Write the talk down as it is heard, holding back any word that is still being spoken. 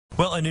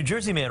Well, a New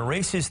Jersey man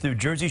races through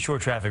Jersey Shore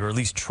traffic, or at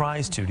least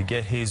tries to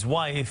get his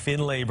wife in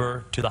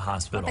labor to the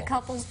hospital. But the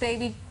couple's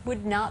baby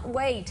would not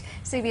wait.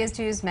 CBS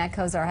 2's Matt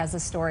Kozar has a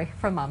story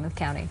from Monmouth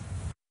County.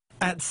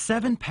 At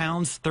 7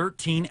 pounds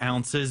 13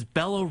 ounces,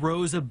 Bella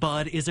Rosa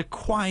Budd is a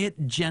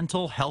quiet,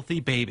 gentle, healthy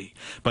baby.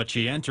 But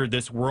she entered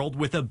this world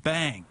with a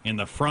bang in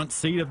the front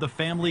seat of the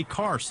family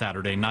car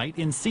Saturday night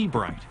in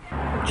Seabright.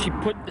 She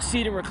put the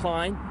seat in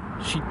recline.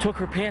 She took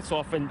her pants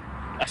off, and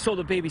I saw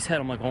the baby's head.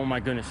 I'm like, oh my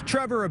goodness.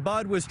 Trevor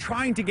Budd was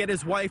trying to get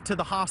his wife to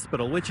the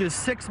hospital, which is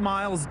 6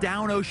 miles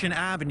down Ocean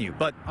Avenue.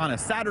 But on a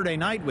Saturday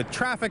night with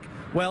traffic,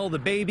 well, the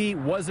baby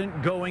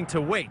wasn't going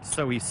to wait.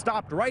 So he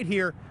stopped right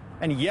here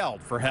and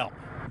yelled for help.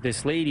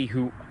 This lady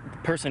the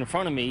person in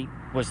front of me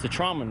was the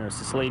trauma nurse,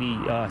 this lady,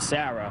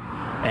 Sarah,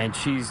 and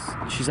she's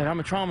like, I'm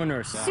a trauma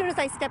nurse. As soon as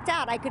I stepped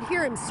out, I could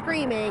hear him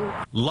screaming.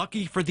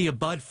 Lucky for the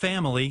Budd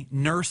family,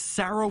 nurse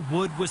Sarah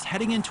Wood was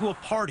heading into a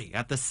party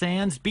at the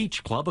Sands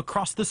Beach Club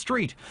across the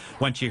street.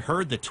 When she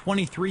heard the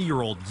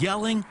 23-year-old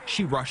yelling,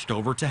 she rushed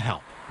over to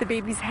help. The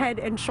baby's head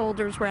and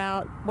shoulders were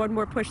out. One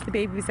more push, the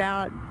baby was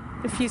out.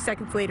 A few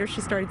seconds later, she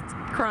started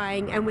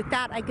crying, and with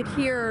that, I could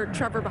hear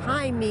Trevor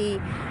behind me.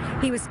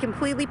 He was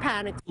completely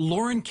panicked.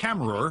 Lauren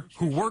Kammerer,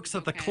 who works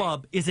at the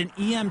club, is an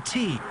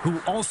EMT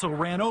who also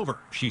ran over.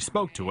 She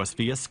spoke to us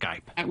via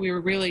Skype. We were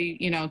really,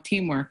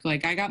 teamwork.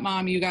 Like, I got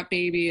mom, you got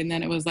baby, and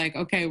then it was like,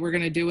 okay, we're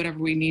going to do whatever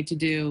we need to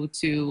do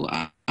to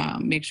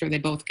make sure they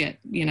both get,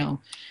 on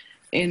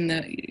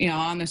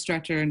the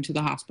stretcher and to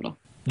the hospital.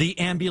 The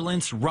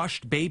ambulance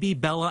rushed baby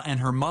Bella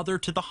and her mother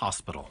to the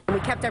hospital. We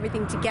kept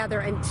everything together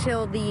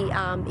until the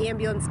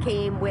ambulance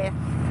came with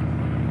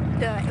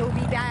the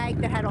OB bag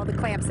that had all the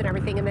clamps and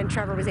everything, and then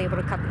Trevor was able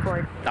to cut the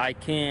cord. I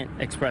can't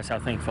express how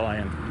thankful I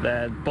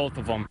am, both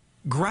of them.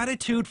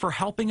 Gratitude for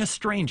helping a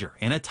stranger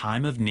in a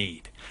time of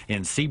need.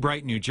 In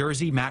Seabright, New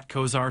Jersey, Matt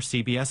Kozar,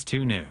 CBS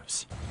 2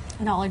 News.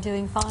 And all are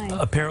doing fine.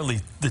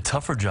 Apparently, the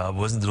tougher job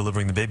wasn't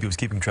delivering the baby, it was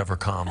keeping Trevor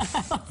calm.